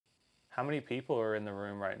How many people are in the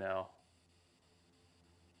room right now?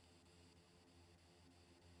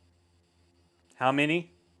 How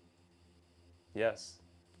many? Yes.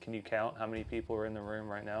 Can you count how many people are in the room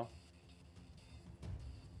right now?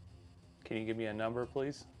 Can you give me a number,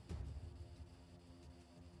 please?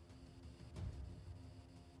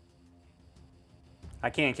 I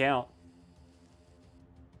can't count.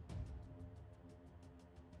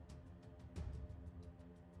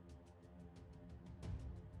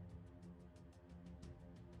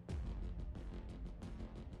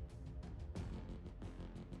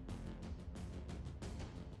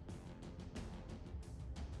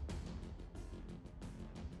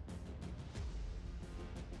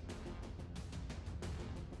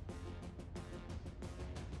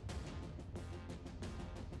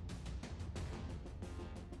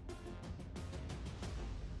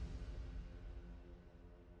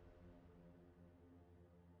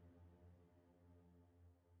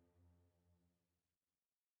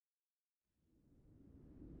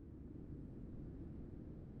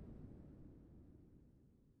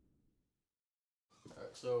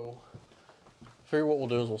 So, I figure what we'll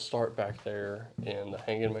do is we'll start back there in the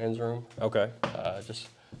hanging man's room. Okay. Just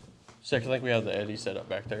second, I think we have the Eddie set up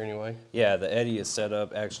back there anyway. Yeah, the Eddie is set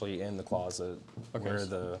up actually in the closet Okay. where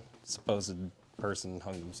the supposed person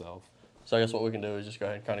hung himself. So I guess what we can do is just go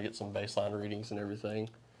ahead and kind of get some baseline readings and everything,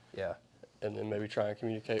 Yeah. and then maybe try and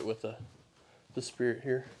communicate with the spirit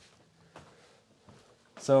here.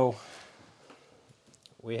 So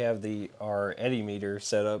we have our Eddie meter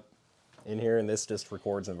set up in here, and this just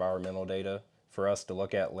records environmental data for us to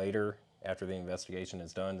look at later after the investigation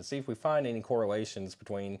is done to see if we find any correlations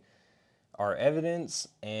between our evidence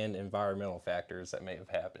and environmental factors that may have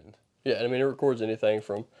happened. Yeah, I mean, it records anything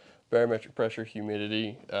from barometric pressure,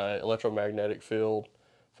 humidity, electromagnetic field,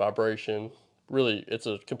 vibration. Really, it's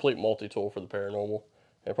a complete multi-tool for the paranormal,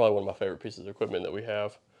 and probably one of my favorite pieces of equipment that we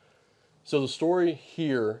have. So the story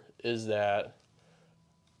here is that,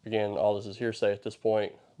 again, all this is hearsay at this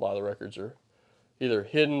point. A lot of the records are either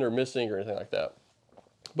hidden or missing or anything like that.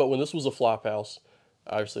 But when this was a flop house,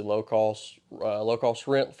 obviously low cost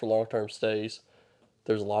rent for long-term stays,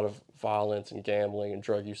 there's a lot of violence and gambling and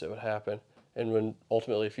drug use that would happen. And when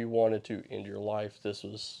ultimately, if you wanted to end your life, this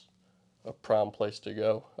was a prime place to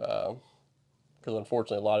go. Because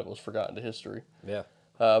unfortunately, a lot of it was forgotten to history. Yeah.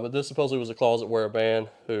 But this supposedly was a closet where a man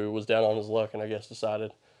who was down on his luck and I guess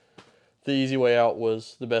decided the easy way out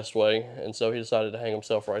was the best way. And so he decided to hang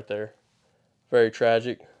himself right there. Very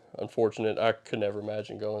tragic, unfortunate. I could never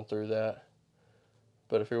imagine going through that.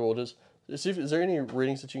 But if you will just see, is there any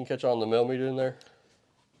readings that you can catch on the millimeter in there?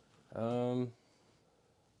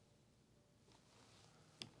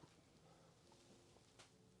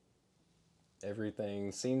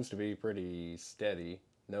 Everything seems to be pretty steady.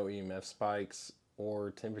 No EMF spikes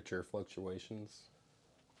or temperature fluctuations.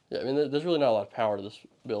 Yeah, I mean, there's really not a lot of power to this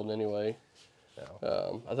building anyway.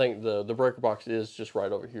 No. I think the breaker box is just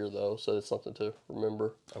right over here, though, so it's something to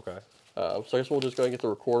remember. Okay. So I guess we'll just go ahead and get the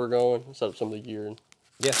recorder going, set up some of the gear, and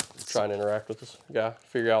Yeah. try and interact with this guy,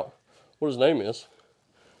 figure out what his name is.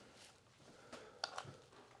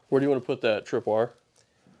 Where do you want to put that tripwire?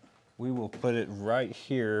 We will put it right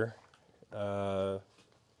here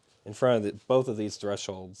in front of both of these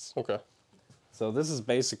thresholds. Okay. So this is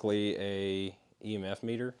basically a EMF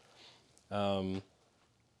meter.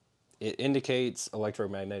 It indicates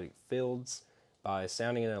electromagnetic fields by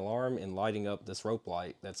sounding an alarm and lighting up this rope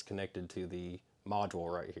light that's connected to the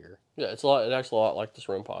module right here. Yeah, it's a lot. It's actually a lot like this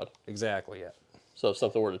REM pod. Exactly, yeah. So if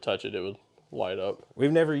something were to touch it, it would light up.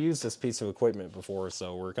 We've never used this piece of equipment before,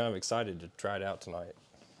 so we're kind of excited to try it out tonight.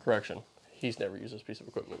 Correction. He's never used this piece of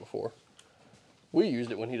equipment before. We used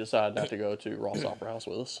it when he decided not to go to Ross Opera House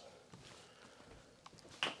with us.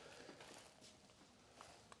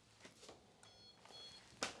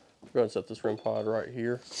 Go ahead and set this REM pod right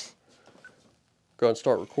here. Go ahead and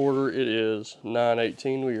start recorder. It is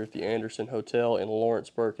 9:18. We are at the Anderson Hotel in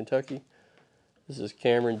Lawrenceburg, Kentucky. This is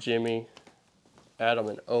Cameron, Jimmy, Adam,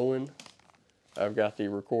 and Owen. I've got the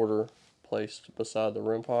recorder placed beside the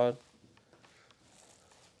REM pod.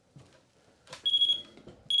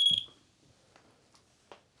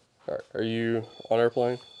 All right, are you on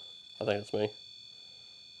airplane? I think it's me.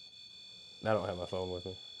 I don't have my phone with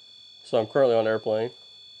me. So I'm currently on airplane.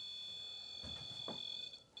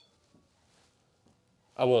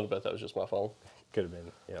 I'm willing to bet that was just my phone. Could have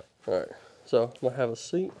been, yeah. All right, so I'm gonna have a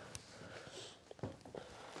seat.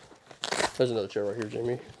 There's another chair right here,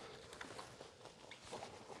 Jimmy.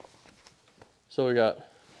 So we got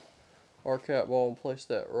our cat ball and place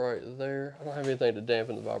that right there. I don't have anything to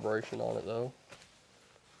dampen the vibration on it though.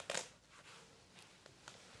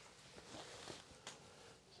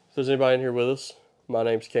 If there's anybody in here with us, my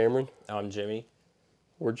name's Cameron. I'm Jimmy.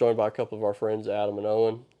 We're joined by a couple of our friends, Adam and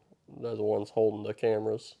Owen. They're the ones holding the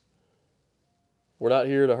cameras. We're not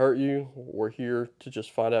here to hurt you. We're here to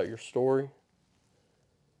just find out your story.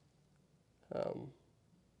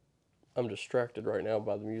 I'm distracted right now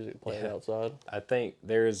by the music playing outside. I think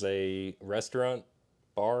there's a restaurant,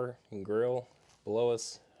 bar, and grill below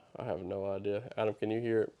us. I have no idea. Adam, can you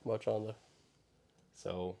hear it much on the...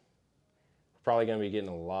 So we're probably going to be getting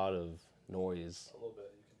a lot of noise. A little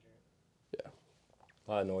bit, you can hear it. Yeah.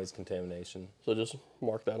 A lot of noise contamination. So just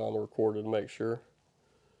mark that on the recorder to make sure.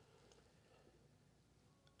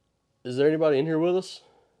 Is there anybody in here with us?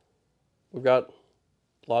 We've got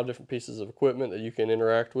a lot of different pieces of equipment that you can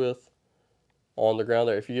interact with on the ground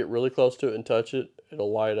there. If you get really close to it and touch it,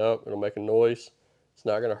 it'll light up, it'll make a noise. It's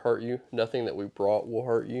not going to hurt you. Nothing that we brought will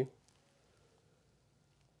hurt you.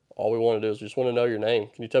 All we want to do is we just want to know your name.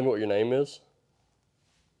 Can you tell me what your name is?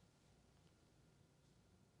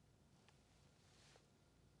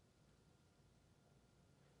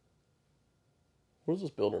 What does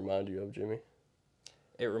this building remind you of, Jimmy?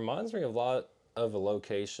 It reminds me a lot of a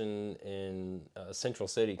location in Central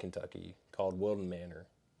City, Kentucky, called Wilden Manor.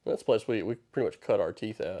 That's a place we pretty much cut our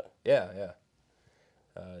teeth at. Yeah.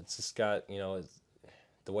 It's just got,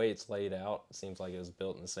 the way it's laid out, it seems like it was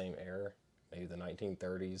built in the same era, maybe the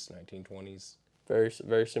 1930s, 1920s. Very,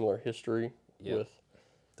 very similar history with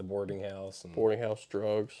the boarding house. And, boarding house,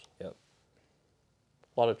 drugs. Yep.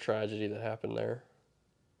 A lot of tragedy that happened there.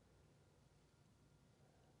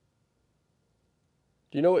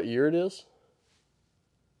 Do you know what year it is?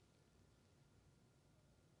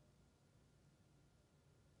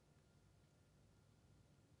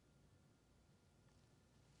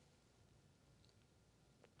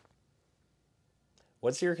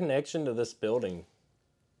 What's your connection to this building?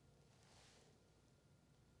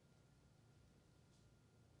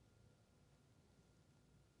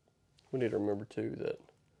 We need to remember, too, that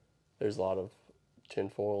there's a lot of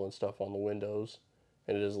tinfoil and stuff on the windows,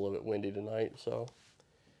 and it is a little bit windy tonight, so...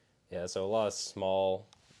 Yeah, so a lot of small,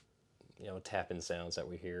 tapping sounds that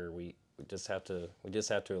we hear. We just have to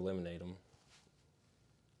eliminate them.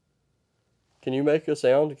 Can you make a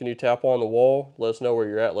sound? Can you tap on the wall? Let us know where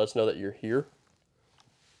you're at. Let us know that you're here.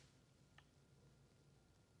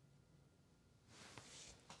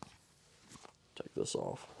 Take this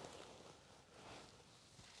off.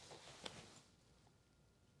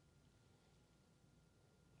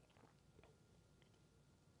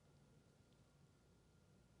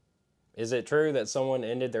 Is it true that someone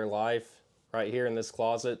ended their life right here in this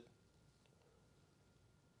closet?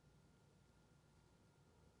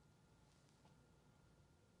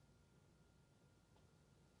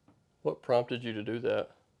 What prompted you to do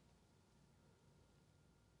that?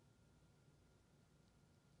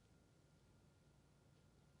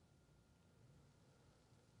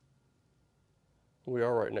 We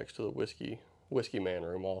are right next to the whiskey man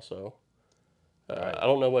room also. Right. I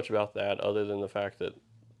don't know much about that other than the fact that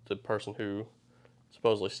the person who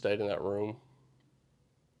supposedly stayed in that room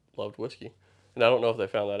loved whiskey. And I don't know if they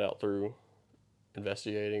found that out through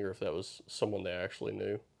investigating or if that was someone they actually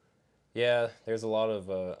knew. Yeah, there's a lot of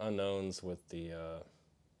unknowns with the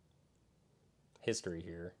history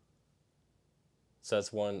here. So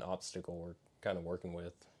that's one obstacle we're kind of working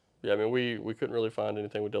with. Yeah, I mean, we couldn't really find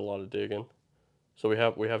anything. We did a lot of digging. So we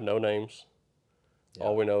have no names. Yeah.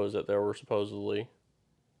 All we know is that there were supposedly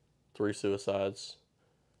 3 suicides,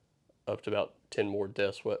 up to about 10 more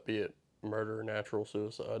deaths, be it murder or natural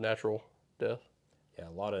death. Yeah,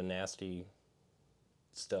 a lot of nasty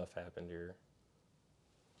stuff happened here.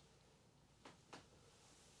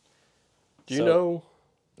 Do you know?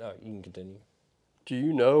 No, you can continue. Do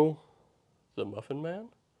you know the Muffin Man?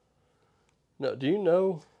 No. Do you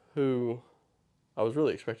know who? I was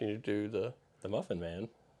really expecting you to do The Muffin Man?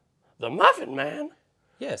 the Muffin Man.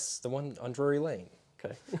 Yes, the one on Drury Lane.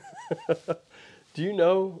 Okay. Do you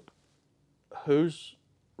know who's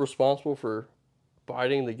responsible for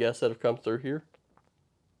biting the guests that have come through here?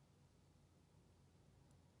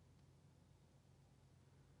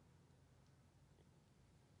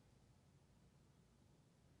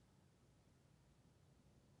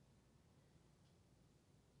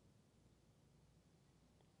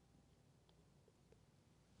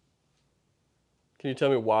 Can you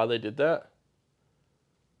tell me why they did that?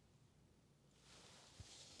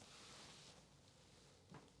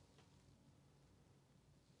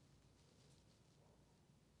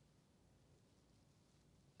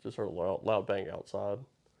 Just heard a loud bang outside.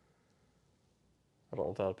 I don't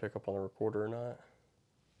know if that'll pick up on the recorder or not.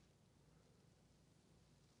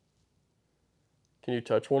 Can you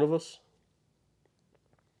touch one of us?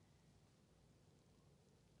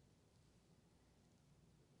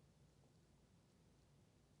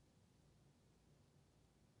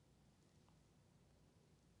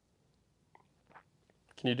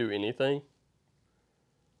 Can you do anything?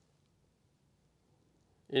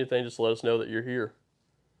 Anything, just let us know that you're here.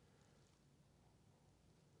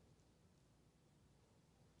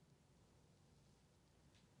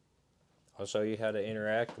 I'll show you how to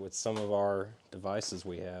interact with some of our devices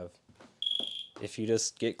we have. If you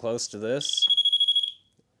just get close to this,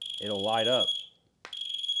 it'll light up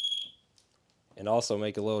and also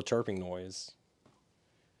make a little chirping noise.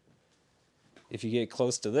 If you get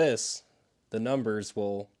close to this, the numbers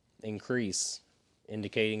will increase,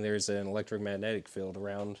 indicating there's an electromagnetic field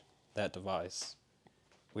around that device.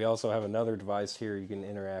 We also have another device here you can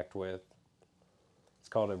interact with. It's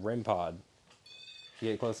called a REM pod. If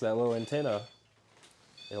you get close to that little antenna,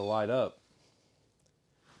 it'll light up.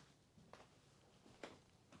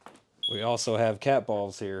 We also have cat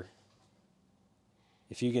balls here.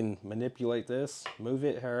 If you can manipulate this, move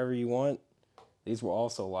it however you want, these will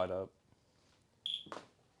also light up.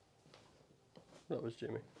 That was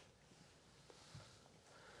Jimmy.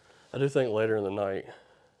 I do think later in the night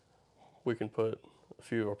we can put a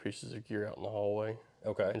few of our pieces of gear out in the hallway.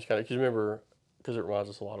 Okay. And just kind of, because remember, because it reminds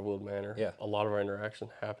us a lot of Wood Manor. Yeah. A lot of our interaction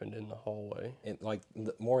happened in the hallway. And like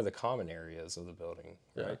more of the common areas of the building,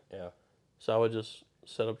 right? Yeah. So I would just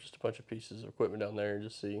set up just a bunch of pieces of equipment down there and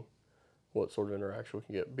just see what sort of interaction we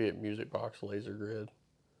can get, be it music box, laser grid,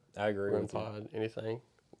 I agree REM with you. pod, anything.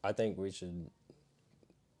 I think we should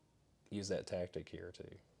use that tactic here too.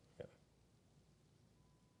 Yeah.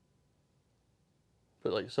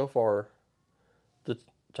 But like so far, the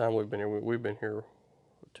time we've been here, we've been here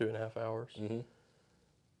 2.5 hours. Mm-hmm.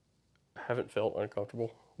 I haven't felt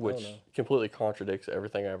uncomfortable, which no. completely contradicts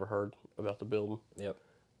everything I ever heard about the building. Yep.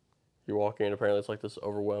 You walk in, apparently it's like this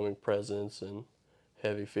overwhelming presence and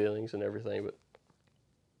heavy feelings and everything, but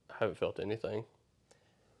I haven't felt anything.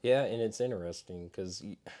 Yeah, and it's interesting because,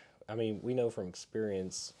 I mean, we know from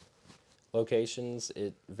experience, locations,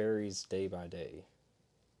 it varies day by day.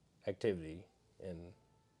 Activity and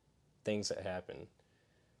things that happen.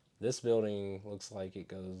 This building looks like it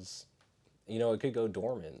goes, you know, it could go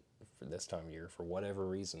dormant for this time of year for whatever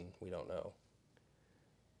reason. We don't know.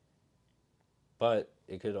 But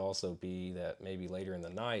it could also be that maybe later in the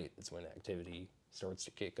night is when activity starts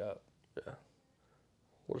to kick up. Yeah.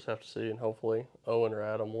 We'll just have to see, and hopefully Owen or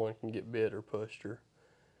Adam, one can get bit or pushed or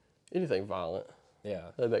anything violent. Yeah,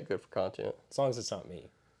 That'd make good for content. as long as it's not me.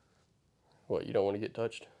 What, you don't want to get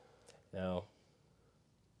touched? No.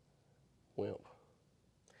 Wimp.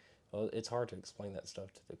 Well, it's hard to explain that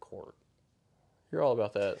stuff to the court. You're all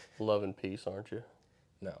about that love and peace, aren't you?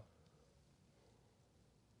 No.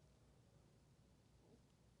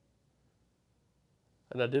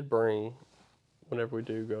 And I did bring, whenever we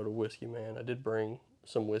do go to Whiskey Man, I did bring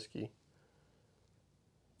some whiskey.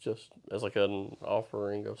 Just as like an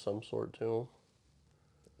offering of some sort to him.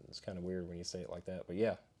 It's kind of weird when you say it like that, but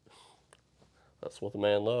yeah. That's what the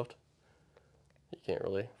man loved. You can't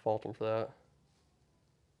really fault him for that.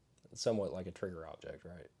 It's somewhat like a trigger object,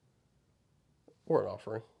 right? Or an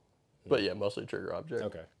offering. But yeah, mostly trigger object.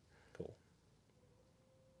 Okay, cool.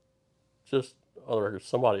 Just on the record,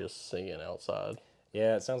 somebody is singing outside.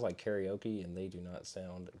 Yeah, it sounds like karaoke, and they do not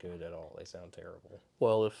sound good at all. They sound terrible.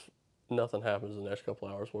 Well, if nothing happens in the next couple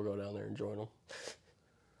hours, we'll go down there and join them.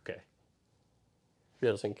 Okay. If you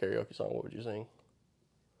had to sing a karaoke song, what would you sing?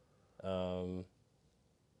 I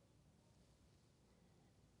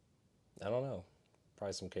don't know.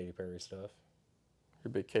 Probably some Katy Perry stuff. You're a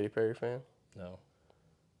big Katy Perry fan? No.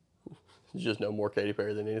 You just know more Katy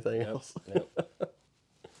Perry than anything else? Nope.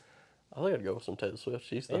 I think I'd go with some Taylor Swift.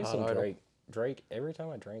 She's the Maybe hot some item. Drake. Drake, every time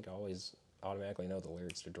I drink, I always automatically know the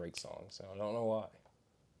lyrics to Drake songs, so I don't know why.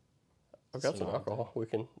 I've got It's some not alcohol. We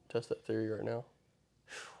can test that theory right now.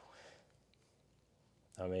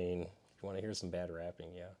 I mean, if you want to hear some bad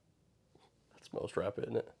rapping, yeah. That's most rap,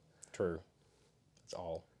 isn't it? True. That's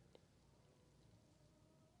all.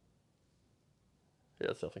 Yeah,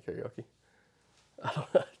 it's definitely karaoke. I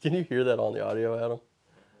don't, can you hear that on the audio, Adam?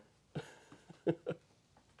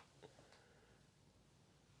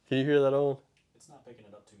 Can you hear that, Owen? It's not picking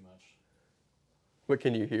it up too much. But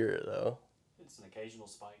can you hear it, though? It's an occasional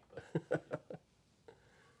spike, but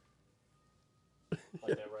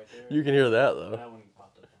like that right there. You can hear that, though. That one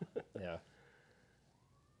popped up. Yeah.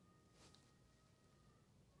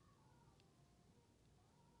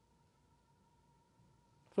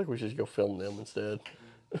 I feel like we should just go film them instead.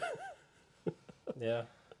 Yeah.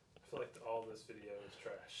 I feel like all this video is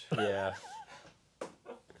trash. Yeah.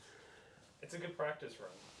 It's a good practice run.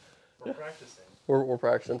 We're practicing. We're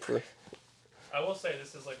practicing for... I will say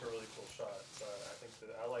this is like a really cool shot. So I think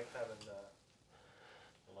that I like having the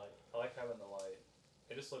light. I like having the light.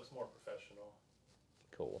 It just looks more professional.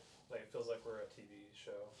 Cool. Like, it feels like we're a TV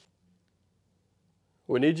show.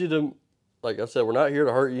 We need you to, like I said, we're not here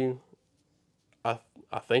to hurt you. I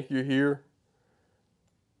think you're here.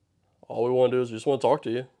 All we want to do is just want to talk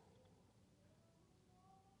to you.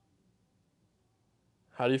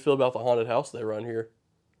 How do you feel about the haunted house they run here?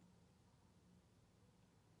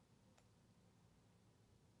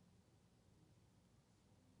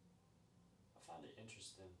 I find it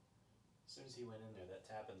interesting. As soon as he went in there, that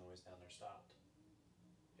tapping noise down there stopped.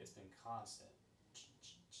 It's been constant.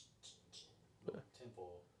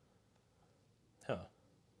 Tenfold. Huh.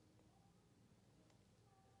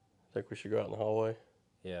 Think we should go out in the hallway?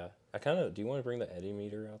 Yeah. I kind of. Do you want to bring the eddy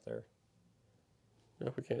meter out there? Yeah,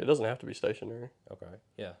 if we can. It doesn't have to be stationary. Okay.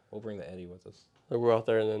 Yeah, we'll bring the eddy with us. So we'll go out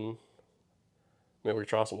there and then maybe we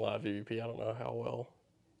try some live EVP. I don't know how well.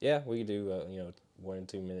 Yeah, we could do 1 and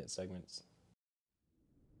 2 minute segments.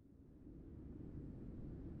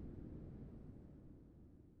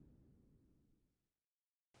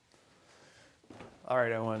 All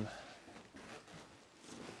right, Owen.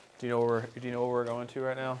 Do you know where we're going to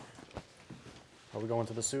right now? Are we going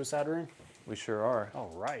to the suicide room? We sure are.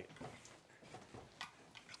 All right.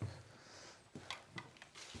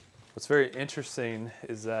 What's very interesting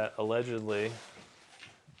is that allegedly,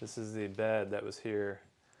 this is the bed that was here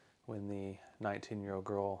when the 19-year-old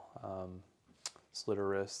girl slit her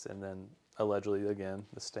wrist, and then allegedly, again,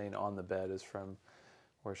 the stain on the bed is from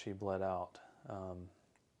where she bled out.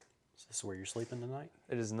 Is this where you're sleeping tonight?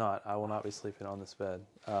 It is not. I will not be sleeping on this bed.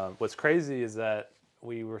 What's crazy is that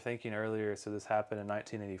we were thinking earlier, so this happened in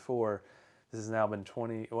 1984. This has now been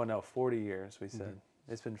 40 years, we said.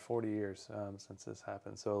 Mm-hmm. It's been 40 years since this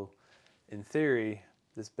happened. So in theory,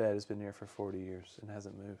 this bed has been here for 40 years and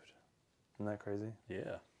hasn't moved. Isn't that crazy?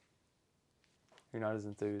 Yeah. You're not as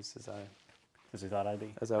enthused as As we thought I'd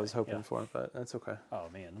be. I was hoping for, but that's okay. Oh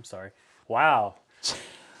man, I'm sorry. Wow.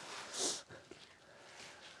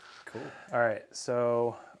 Cool. All right,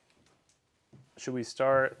 so should we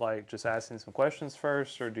start like just asking some questions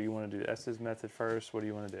first, or do you want to do the Estes method first? What do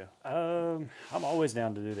you want to do? I'm always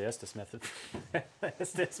down to do the Estes method.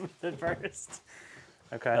 Estes method first.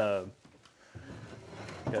 Okay.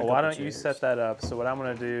 Well, why don't you set that up? So what I'm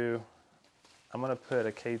going to do, I'm going to put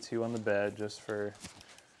a K2 on the bed just for...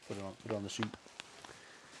 Put it on the sheet.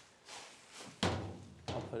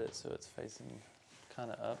 I'll put it so it's facing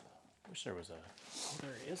kind of up. Wish there was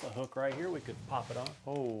there is a hook right here. We could pop it on.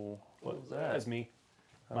 Oh, what was that? That's me.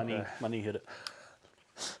 My knee hit it.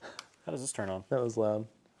 How does this turn on? That was loud.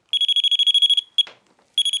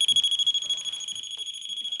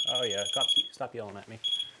 Oh yeah, stop yelling at me.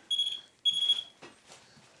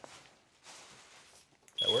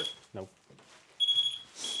 That work? Nope.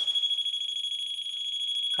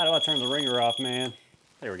 How do I turn the ringer off, man?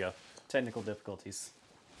 There we go. Technical difficulties.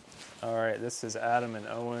 All right, this is Adam and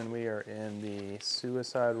Owen. We are in the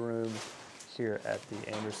suicide room here at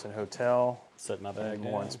the Anderson Hotel Set my bag in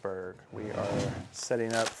down. Warrensburg. We are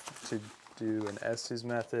setting up to do an Estes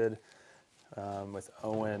method with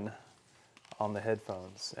Owen on the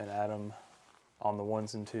headphones and Adam on the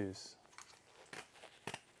 1s and 2s.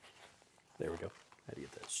 There we go. How to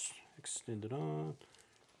get that extended on.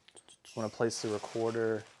 I want to place the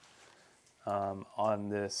recorder on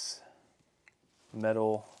this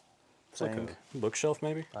metal It's like thing. a bookshelf,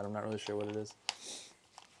 maybe? I'm not really sure what it is.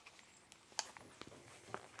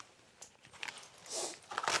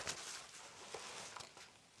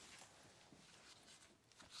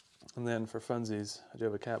 And then for funsies, I do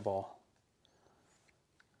have a cat ball.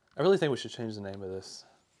 I really think we should change the name of this.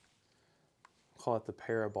 Call it the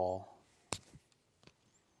Paraball.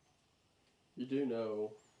 You do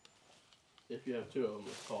know, if you have two of them,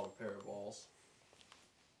 it's called a pair of balls.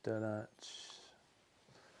 I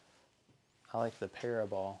like the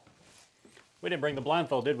Paraball. We didn't bring the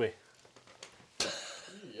blindfold, did we? What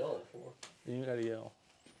are you yelling for? You gotta yell.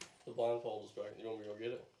 The blindfold is back. You want me to go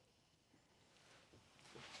get it?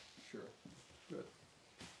 Sure. Good.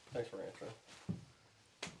 Thanks for answering.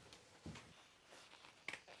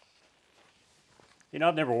 You know,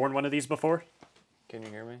 I've never worn one of these before. Can you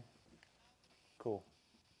hear me? Cool.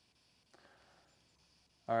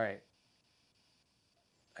 All right.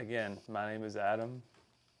 Again, my name is Adam.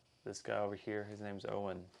 This guy over here, his name's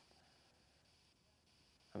Owen.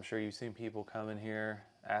 I'm sure you've seen people come in here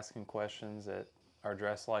asking questions that are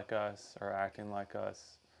dressed like us or acting like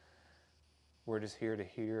us. We're just here to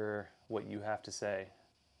hear what you have to say.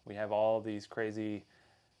 We have all these crazy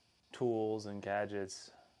tools and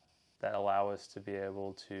gadgets that allow us to be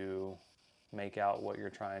able to make out what you're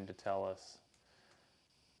trying to tell us.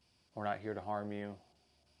 We're not here to harm you.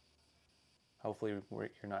 Hopefully you're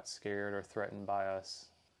not scared or threatened by us.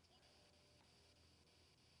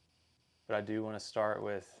 But I do want to start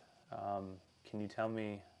with, can you tell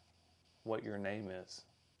me what your name is?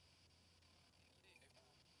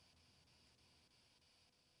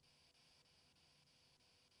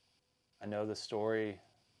 I know the story.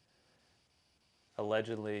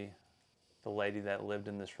 Allegedly, the lady that lived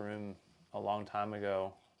in this room a long time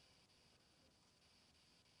ago,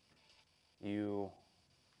 you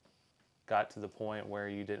got to the point where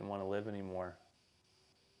you didn't want to live anymore.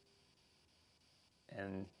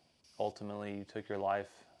 And ultimately, you took your life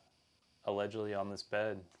allegedly on this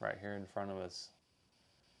bed right here in front of us.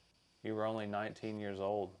 You were only 19 years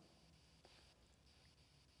old.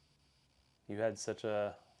 You had such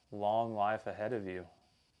a long life ahead of you.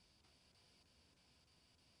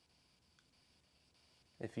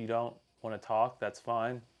 If you don't want to talk, that's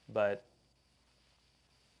fine, but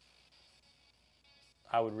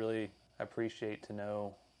I would really appreciate to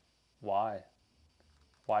know why.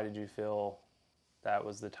 Why did you feel that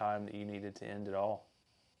was the time that you needed to end it all?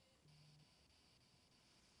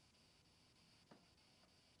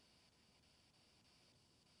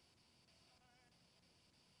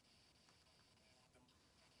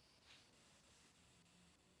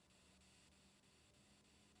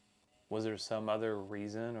 Was there some other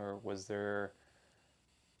reason, or was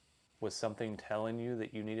something telling you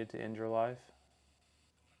that you needed to end your life?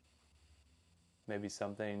 Maybe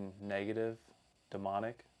something negative,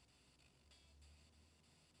 demonic?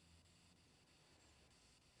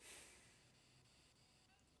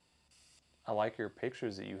 I like your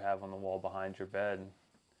pictures that you have on the wall behind your bed.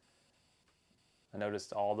 I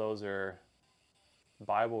noticed all those are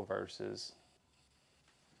Bible verses.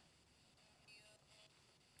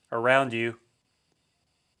 Around you.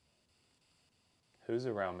 Who's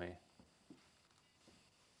around me?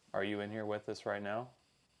 Are you in here with us right now?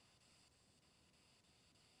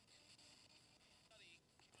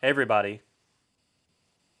 Everybody.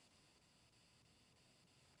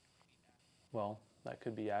 Well, that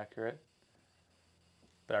could be accurate.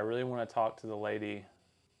 But I really want to talk to the lady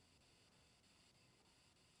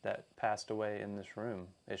that passed away in this room.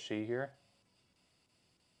 Is she here?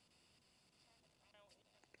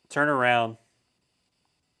 Turn around.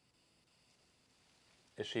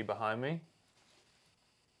 Is she behind me?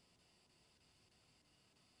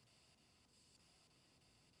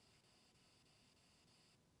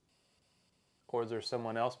 Or is there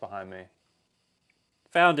someone else behind me?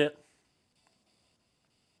 Found it.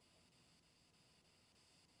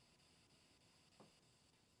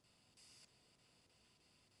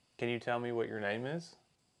 Can you tell me what your name is?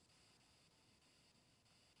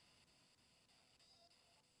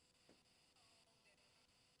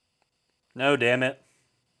 No, damn it.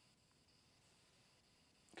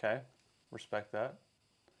 Okay, respect that.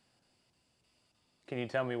 Can you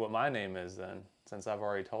tell me what my name is then, since I've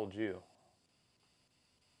already told you?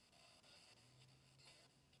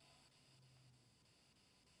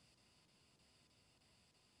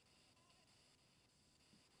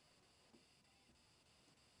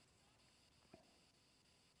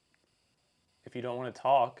 If you don't want to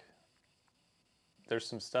talk, there's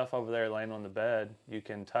some stuff over there laying on the bed. You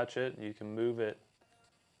can touch it, you can move it.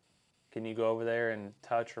 Can you go over there and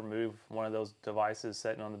touch or move one of those devices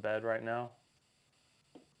sitting on the bed right now?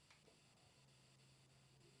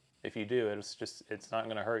 If you do, it's not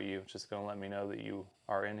going to hurt you. It's just going to let me know that you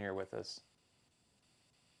are in here with us.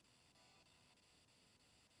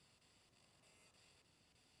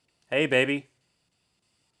 Hey, baby.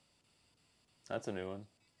 That's a new one.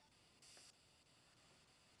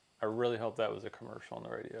 I really hope that was a commercial on the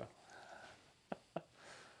radio.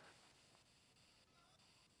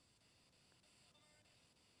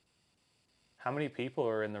 How many people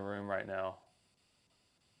are in the room right now?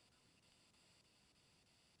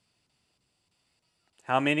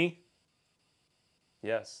 How many?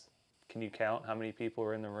 Yes. Can you count how many people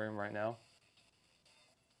are in the room right now?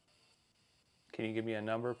 Can you give me a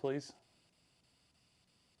number, please?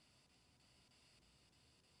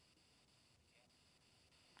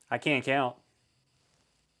 I can't count.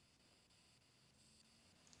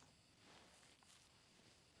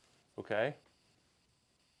 Okay.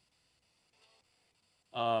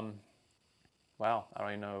 Wow, I don't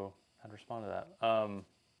even know how to respond to that.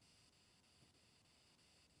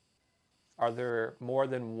 Are there more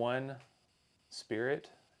than one spirit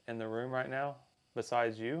in the room right now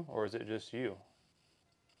besides you, or is it just you?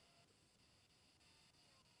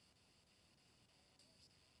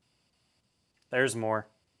 There's more.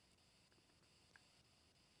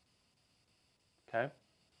 Okay.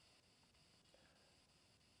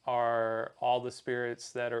 Are all the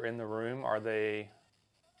spirits that are in the room, are they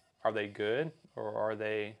good or are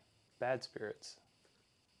they bad spirits?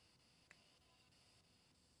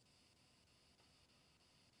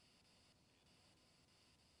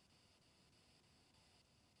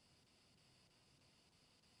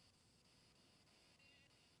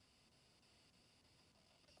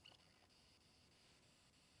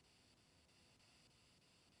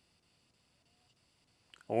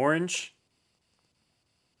 Orange.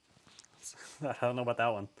 I don't know about that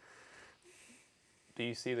one. Do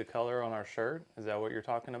you see the color on our shirt? Is that what you're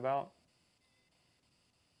talking about?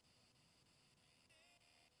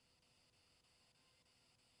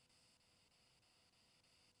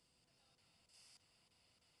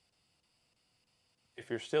 If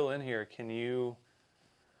you're still in here, can you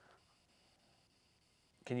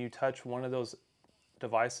touch one of those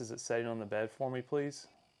devices that's sitting on the bed for me, please?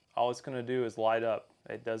 All it's going to do is light up.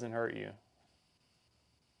 It doesn't hurt you.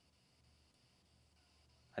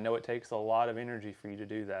 I know it takes a lot of energy for you to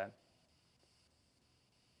do that.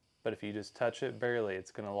 But if you just touch it barely,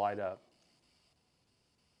 it's going to light up.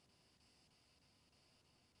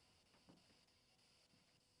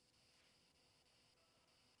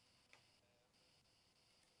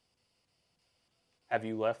 Have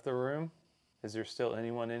you left the room? Is there still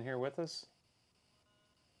anyone in here with us?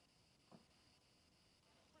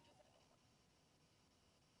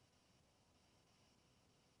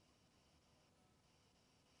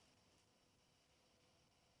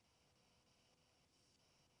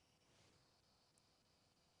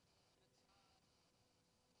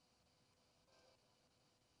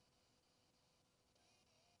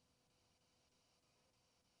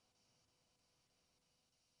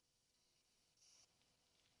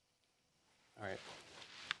 All right.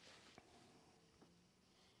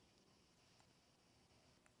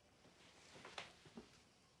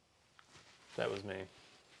 That was me.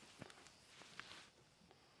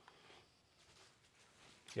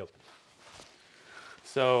 Yep.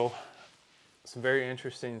 So, some very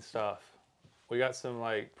interesting stuff. We got some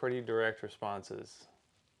like pretty direct responses,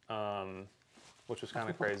 which was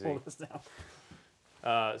kind of crazy. Hold this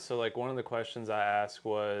down. So like one of the questions I asked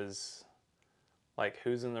was like,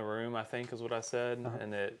 who's in the room, I think is what I said.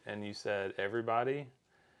 And you said everybody.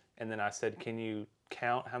 And then I said, can you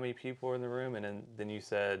count how many people are in the room? And then you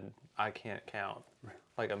said, I can't count,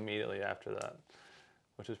 like immediately after that,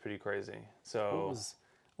 which is pretty crazy. So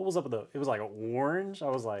what was up with it was like orange. I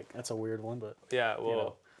was like, that's a weird one, but yeah, well, you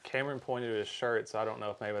know. Cameron pointed to his shirt, so I don't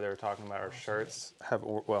know if maybe they were talking about our shirts have,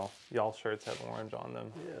 well, y'all shirts have orange on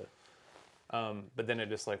them. Yeah. But then it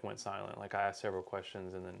just like went silent. Like I asked several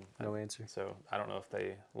questions and then No answer. So I don't know if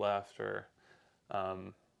they left or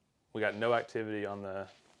we got no activity on the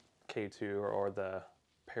K2 or the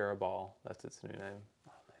Paraball. That's its new name.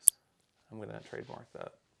 Oh, nice. I'm gonna trademark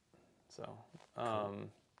that. So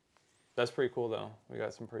that's pretty cool though. We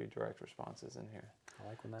got some pretty direct responses in here. I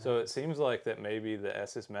like when that So it seems like that maybe the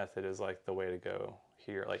SS method is like the way to go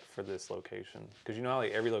here, like for this location. Because you know how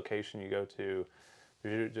like every location you go to,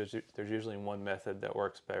 there's usually one method that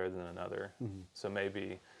works better than another. Mm-hmm. So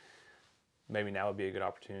maybe now would be a good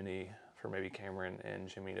opportunity for maybe Cameron and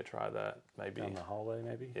Jimmy to try that. Maybe down the hallway,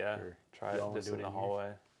 maybe. yeah, Or try you it all wanna just do in it the in here?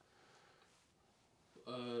 hallway.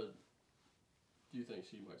 Do you think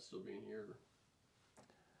she might still be in here?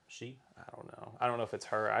 She. I don't know. I don't know if it's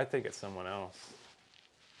her. I think it's someone else.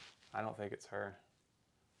 I don't think it's her.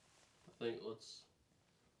 I think let's.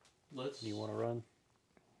 Do you want to run?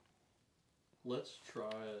 Let's try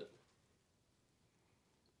it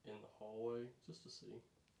in the hallway just to see,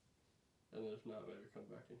 and then if not, maybe come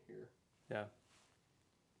back in here. Yeah.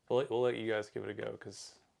 We'll let you guys give it a go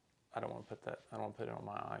because I don't want to put that. I don't want to put it on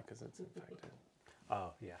my eye because it's infected.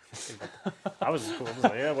 Oh yeah. I was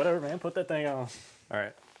like, yeah, whatever, man. Put that thing on. All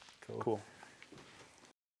right. Cool.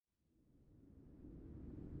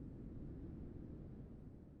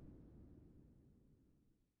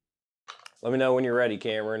 Let me know when you're ready,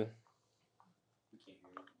 Cameron. He can't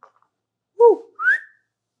hear you. Woo!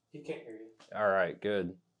 He can't hear you. All right,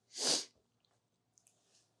 good.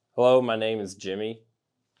 Hello, my name is Jimmy.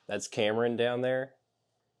 That's Cameron down there.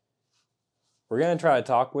 We're going to try to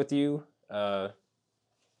talk with you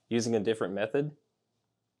using a different method.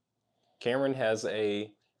 Cameron has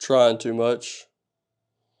a... Trying too much.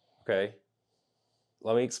 Okay.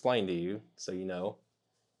 Let me explain to you so you know.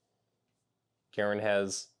 Cameron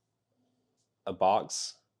has a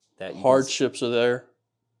box that you Hardships are there.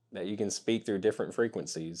 that you can speak through different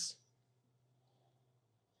frequencies.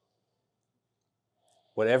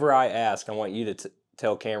 Whatever I ask, I want you to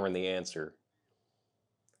tell Cameron the answer.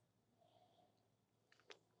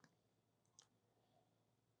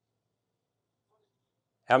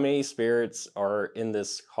 How many spirits are in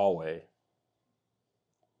this hallway?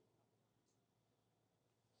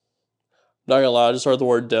 Not gonna lie, I just heard the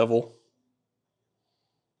word devil.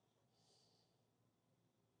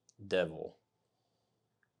 Devil.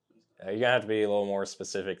 You're gonna have to be a little more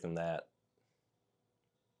specific than that.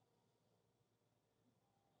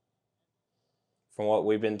 From what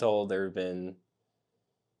we've been told,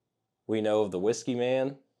 we know of the Whiskey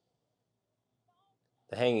Man,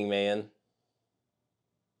 The hanging man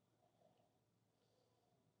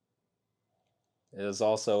is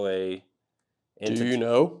also a Do you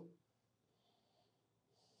know?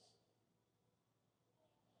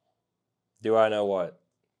 Do I know what?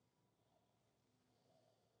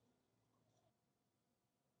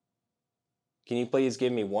 Can you please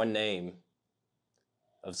give me one name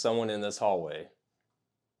of someone in this hallway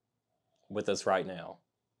with us right now?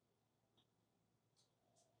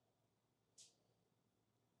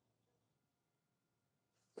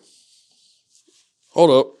 Hold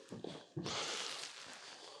up. What's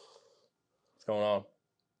going on?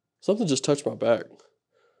 Something just touched my back.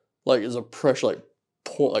 Like, is a pressure,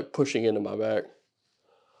 like pushing into my back.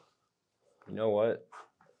 You know what?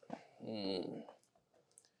 I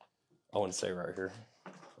want to stay right here.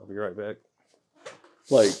 I'll be right back.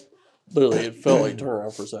 Like, literally, it felt like turn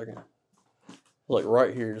around for a second. Like,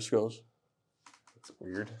 right here just goes. It's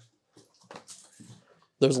weird.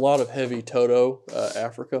 There's a lot of heavy Toto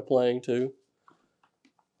Africa playing, too.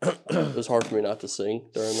 It was hard for me not to sing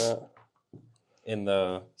during that. In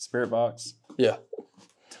the spirit box? Yeah.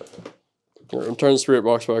 I'm turning the spirit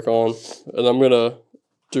box back on, and I'm going to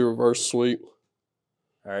do reverse sweep.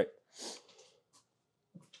 All right.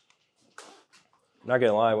 Not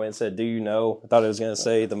gonna lie, when it said, "Do you know?" I thought it was gonna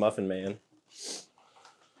say the Muffin Man.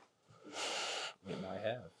 It might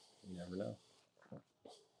have. You never know.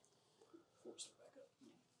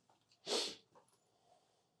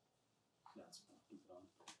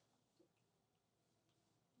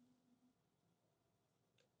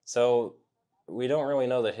 So, we don't really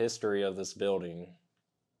know the history of this building.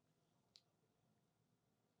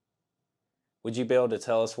 Would you be able to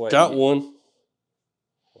tell us what? Got one.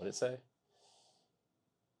 What did it say?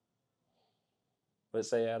 What did it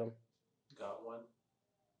say, Adam? Got one.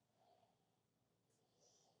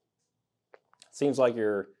 Seems like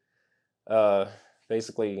you're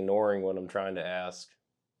basically ignoring what I'm trying to ask.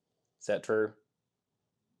 Is that true?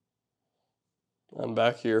 I'm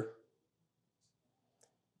back here.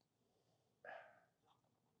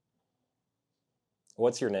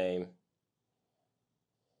 What's your name?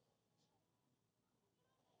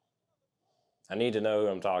 I need to know who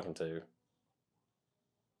I'm talking to.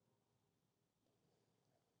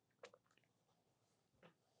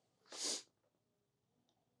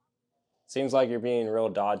 Seems like you're being real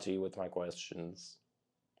dodgy with my questions.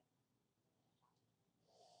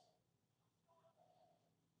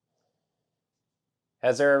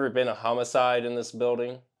 Has there ever been a homicide in this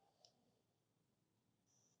building?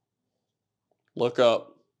 Look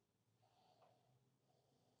up.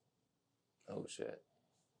 Oh, shit.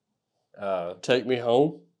 Take me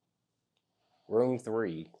home. Room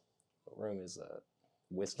 3. What room is that? I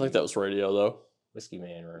Whiskey. think that was radio, though. Whiskey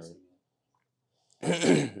Man room.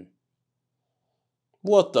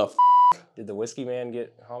 What the f***? Did the Whiskey Man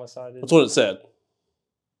get homicided? That's what it said.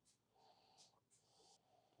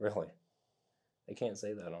 Really? They can't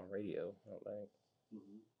say that on radio, I don't think.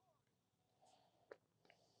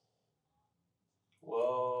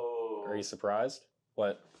 Whoa. Are you surprised?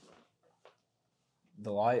 What?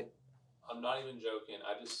 The light? I'm not even joking.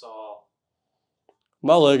 I just saw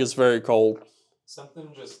My leg is very cold.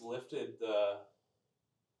 something just lifted the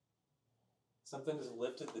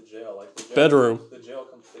jail. Like the jail, Bedroom. The jail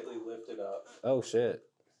completely lifted up. Oh, shit.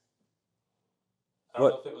 I don't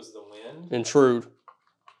What? know if it was the wind. Intrude.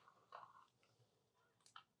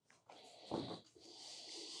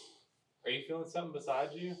 Are you feeling something beside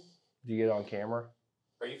you? Did you get it on camera?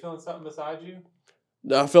 Are you feeling something beside you?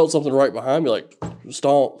 I felt something right behind me, like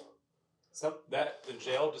stomp. The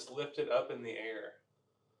jail just lifted up in the air.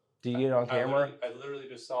 Did you get it on camera? I literally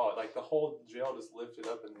just saw it. Like the whole jail just lifted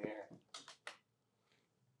up in the air.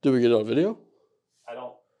 Did we get it on video? I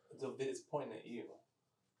don't. It's pointing at you.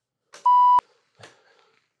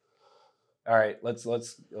 All right, let's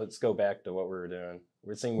go back to what we were doing.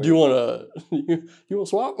 We're seeing. Do you want to you want to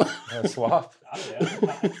swap? Swap?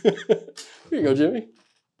 Here you go, Jimmy.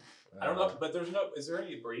 I don't know, but there's no. Is there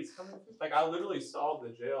any breeze coming? Like I literally saw the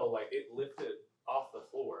jail. Like it lifted off the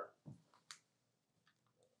floor.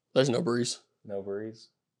 There's no breeze. No breeze.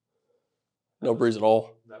 No breeze at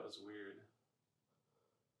all. That was weird.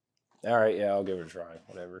 All right, yeah, I'll give it a try.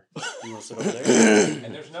 Whatever. You want to sit over there?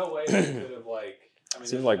 And there's no way they could have like. I mean,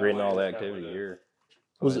 Seems there's like no reading way all the that activity would've- here.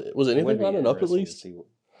 Was But it anything would be running up at interesting to least? see what-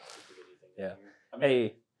 Yeah. Yeah.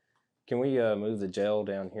 Hey, can we move the jail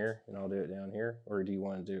down here and I'll do it down here, or do you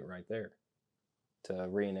want to do it right there to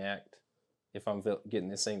reenact if I'm getting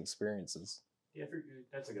the same experiences? Yeah,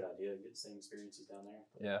 that's a good idea. Get the same experiences down there.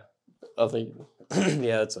 Yeah. I think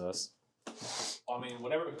Yeah, that's us. I mean,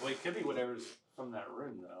 whatever. Well, it could be whatever's from that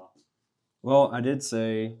room, though. Well, I did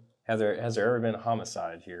say has there ever been a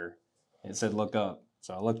homicide here? It said look up.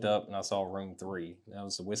 So I looked up and I saw room 3. That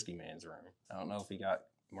was the whiskey man's room. I don't know if he got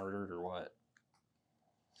murdered or what.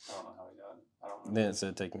 I don't know how he died. I don't know. Then it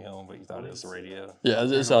said take me home, but you thought it was the radio. Yeah,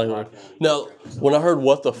 it sounded like. Now, when I heard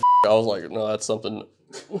what the I was like, no, that's something.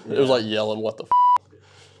 It was like yelling, what the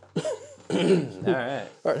All right.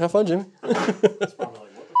 All right, have fun, Jimmy. It's probably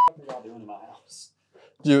like, what the are y'all doing in my house?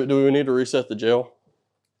 Do we need to reset the jail?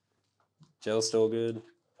 Joe's still good.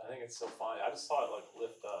 I think it's still fine. I just saw it like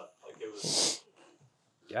lift up, like it was.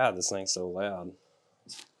 God, this thing's so loud.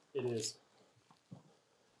 It is.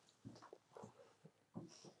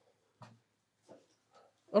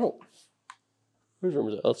 I don't. Whose room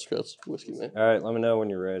is that? That's Whiskey Man. All right, let me know when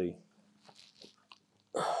you're ready.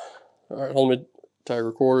 All right, hold me. Tag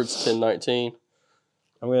record. It's 10:19.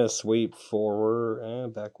 I'm gonna sweep forward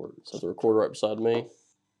and backwards. Set the recorder right beside me.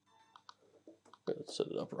 Set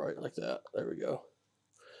it up right like that. There we go.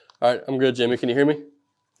 All right, I'm good, Jimmy. Can you hear me?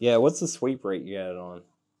 Yeah, what's the sweep rate you got it on?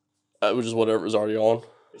 It was just whatever was already on.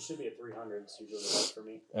 It should be at 300. It's usually the best for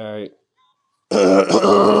me. All right.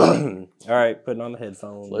 All right, putting on the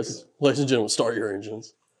headphones. Ladies and gentlemen, start your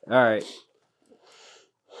engines. All right.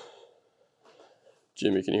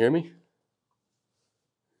 Jimmy, can you hear me?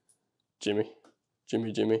 Jimmy.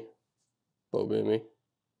 Bo Bimmy.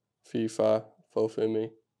 Fee Fi. Fo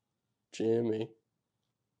Fimmy. Jimmy.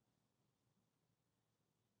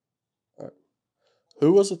 All right.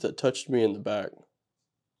 Who was it that touched me in the back?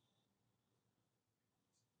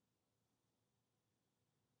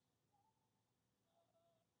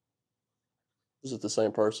 Was it the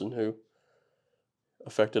same person who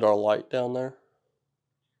affected our light down there?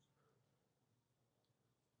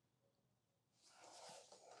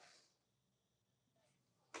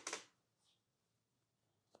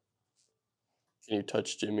 Can you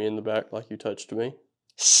touch Jimmy in the back like you touched me?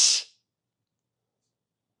 Shh.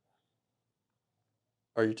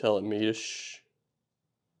 Are you telling me to shh?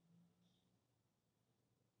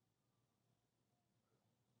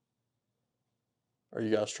 Are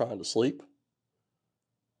you guys trying to sleep?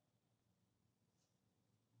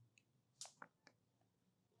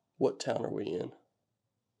 What town are we in?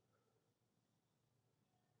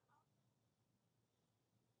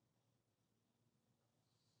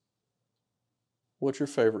 What's your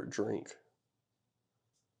favorite drink?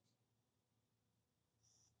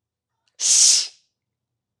 Shh.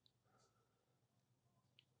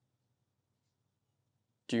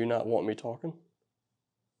 Do you not want me talking?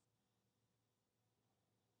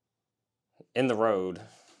 In the road.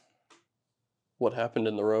 What happened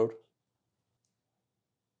in the road?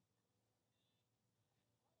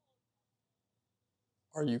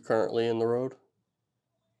 Are you currently in the road?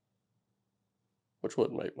 Which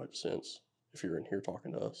wouldn't make much sense if you're in here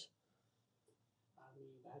talking to us. I mean,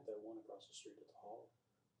 I had that one across the street at the hall.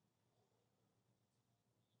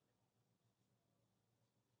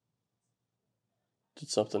 Did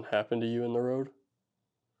something happen to you in the road?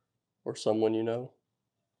 Or someone you know?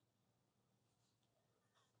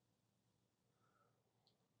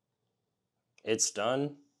 It's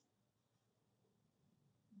done.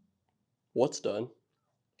 What's done?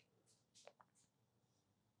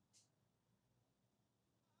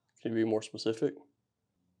 Can you be more specific?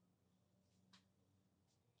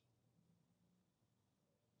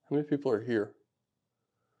 How many people are here?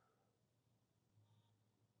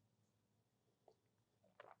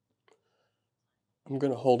 I'm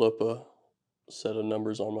going to hold up a set of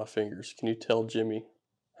numbers on my fingers. Can you tell Jimmy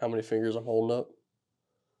how many fingers I'm holding up?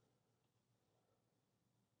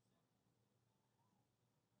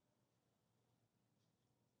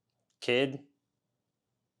 Kid?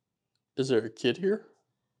 Is there a kid here?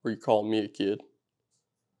 Or are you calling me a kid?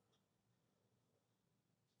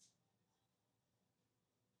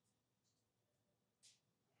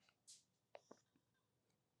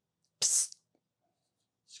 Psst.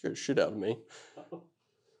 Scared the shit out of me.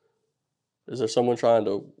 Is there someone trying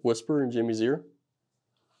to whisper in Jimmy's ear?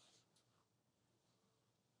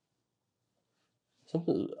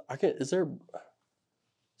 Something I can't. Is there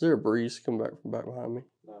a breeze coming back from back behind me?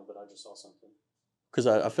 No, but I just saw something. Because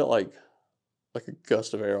I felt like a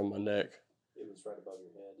gust of air on my neck. It was right above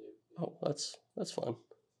your head, dude. Oh, that's fine.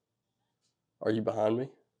 Are you behind me?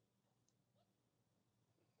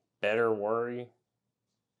 Better worry.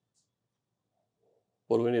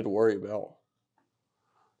 What do we need to worry about?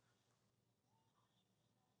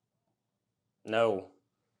 No.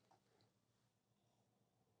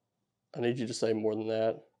 I need you to say more than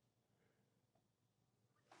that.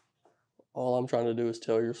 All I'm trying to do is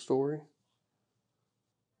tell your story.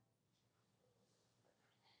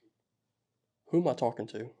 Who am I talking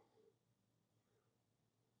to?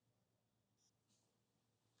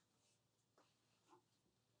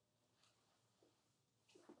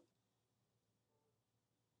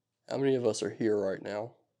 How many of us are here right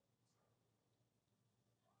now?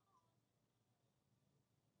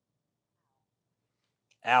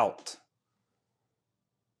 Out.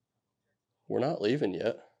 We're not leaving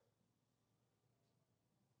yet.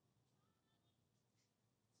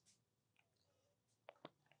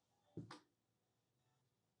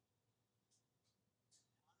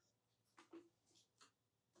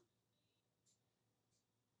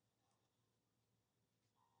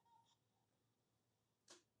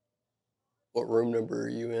 What room number are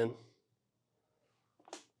you in?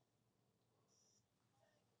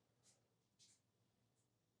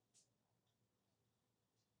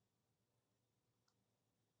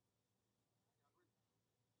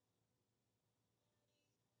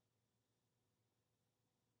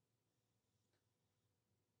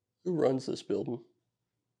 Who runs this building?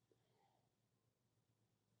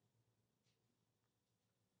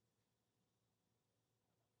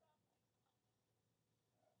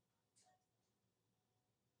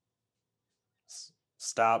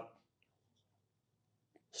 Stop.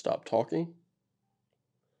 Stop talking?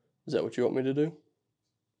 Is that what you want me to do?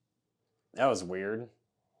 That was weird.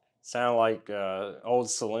 Sounded like old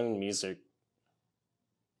saloon music.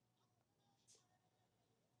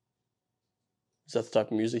 Is that the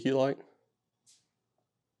type of music you like? They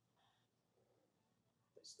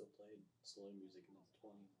still played saloon music in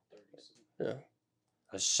the 20s, 30s. Yeah.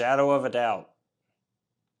 A shadow of a doubt.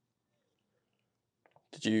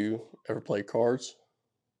 Did you ever play cards?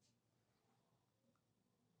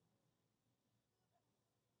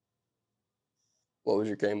 What was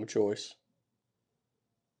your game of choice?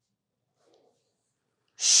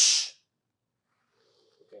 Shh.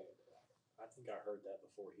 Okay. I think I heard that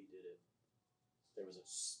before he did it. There was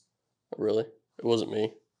a. Really? It wasn't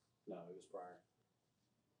me. No, it was prior.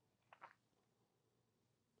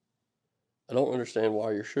 I don't understand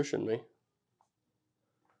why you're shushing me.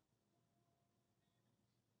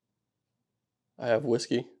 I have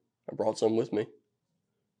whiskey. I brought some with me.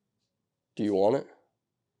 Do you want it?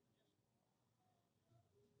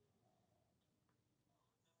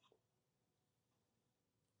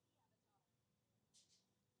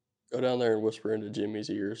 Go down there and whisper into Jimmy's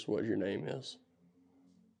ears what your name is.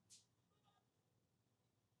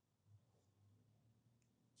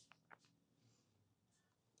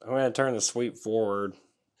 I'm going to turn the sweep forward.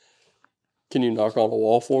 Can you knock on a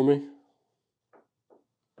wall for me?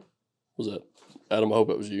 Was that Adam? I hope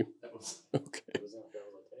it was you. That was. Okay. It was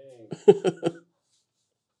like, dang.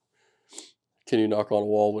 Can you knock on a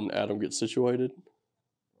wall when Adam gets situated?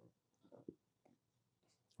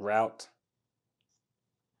 Route.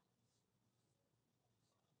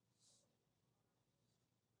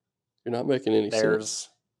 You're not making any sense. There's.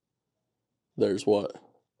 There's what?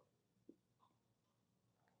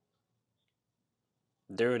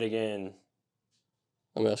 Do it again.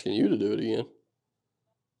 I'm asking you to do it again.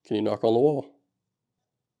 Can you knock on the wall?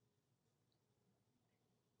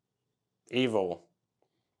 Evil.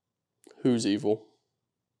 Who's evil?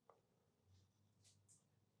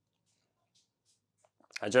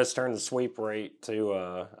 I just turned the sweep rate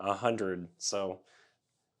to 100, so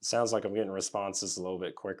it sounds like I'm getting responses a little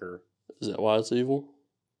bit quicker. Is that why it's evil?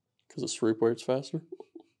 Because the sweep rate's faster?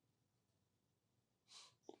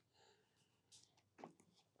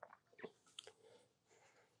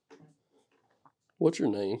 What's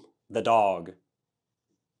your name? The dog.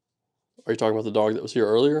 Are you talking about the dog that was here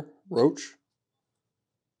earlier? Roach?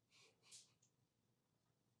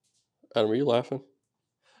 Adam, are you laughing?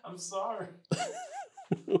 I'm sorry.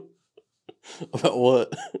 About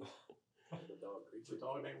what? The dog It's creature. a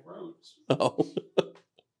dog named Roach. Oh.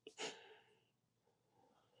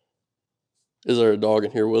 Is there a dog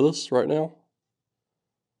in here with us right now?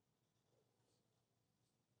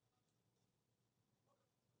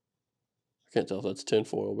 I can't tell if that's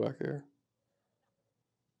tinfoil back there.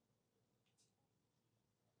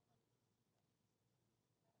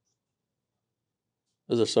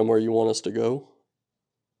 Is there somewhere you want us to go?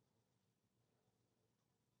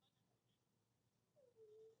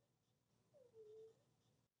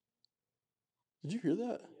 Did you hear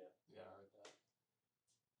that? Yeah, I heard that.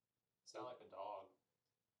 Sound like a dog.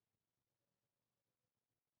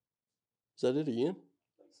 Is that it again?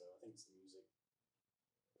 I think so. I think it's the music.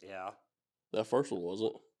 Yeah. That first one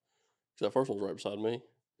wasn't. 'Cause that first one was right beside me.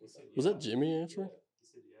 He said, Was yeah. that Jimmy answering? Yeah. He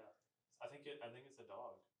said, yeah. I think it's a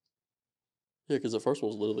dog. Yeah, because the first one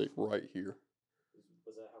was literally right here.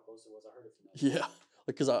 Was that how close it was? I heard it from that. Yeah,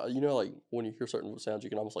 because like when you hear certain sounds, you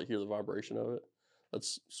can almost like hear the vibration of it.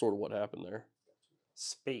 That's sort of what happened there.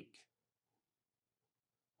 Speak.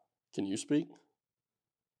 Can you speak?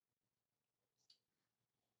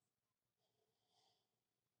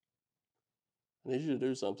 I need you to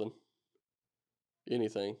do something.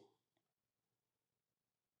 Anything.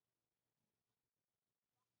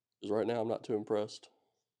 Because right now I'm not too impressed.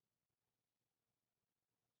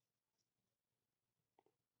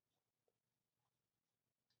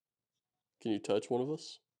 Can you touch one of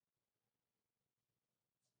us?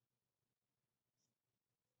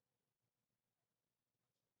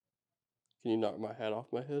 Can you knock my hat off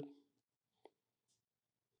my head?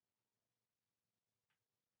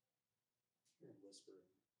 You're whispering.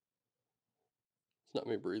 It's not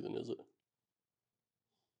me breathing, is it?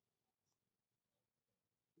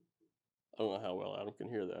 I don't know how well Adam can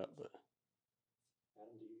hear that, but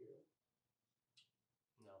Adam, do you hear it?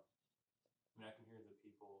 No. I mean, I can hear the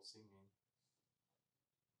people singing.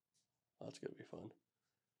 that's gonna be fun.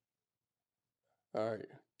 All right,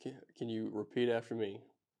 can you repeat after me?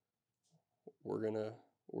 We're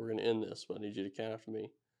gonna end this, but I need you to count after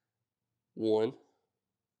me. 1.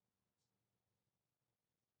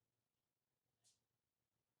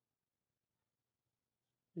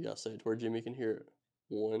 You gotta say it to where Jimmy can hear it.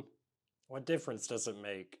 1. What difference does it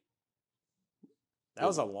make? That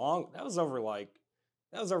was over like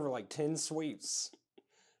 10 sweeps.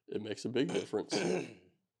 It makes a big difference.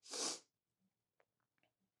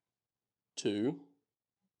 2.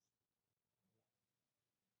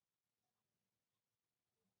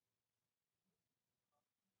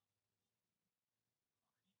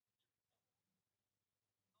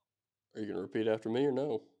 Are you gonna repeat after me or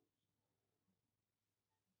no?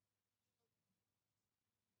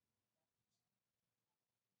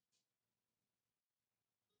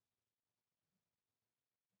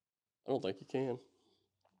 I don't think you can.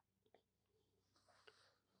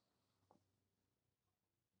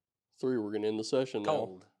 3, we're gonna end the session now.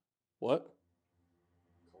 Cold. What?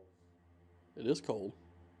 Cold. It is cold.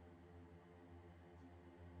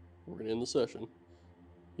 We're gonna end the session.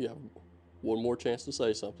 You have one more chance to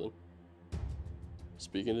say something.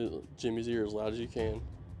 Speak into Jimmy's ear as loud as you can.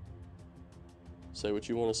 Say what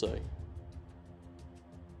you want to say.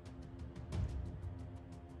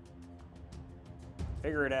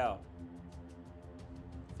 Figure it out.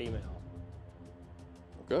 Female.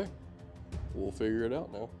 Okay? We'll figure it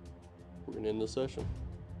out now. We're gonna end the session.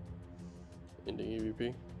 Ending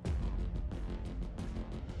EVP.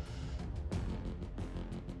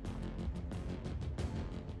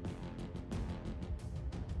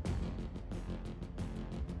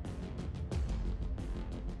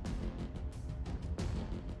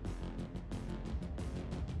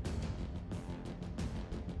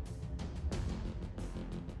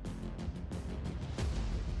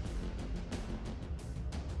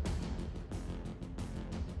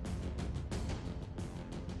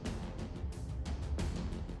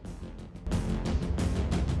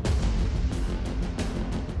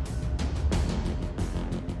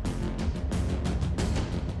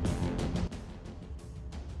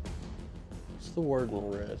 What's the word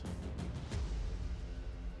in red?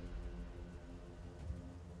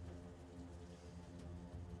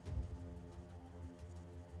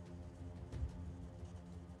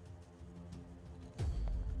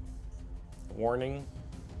 Warning.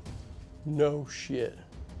 No shit.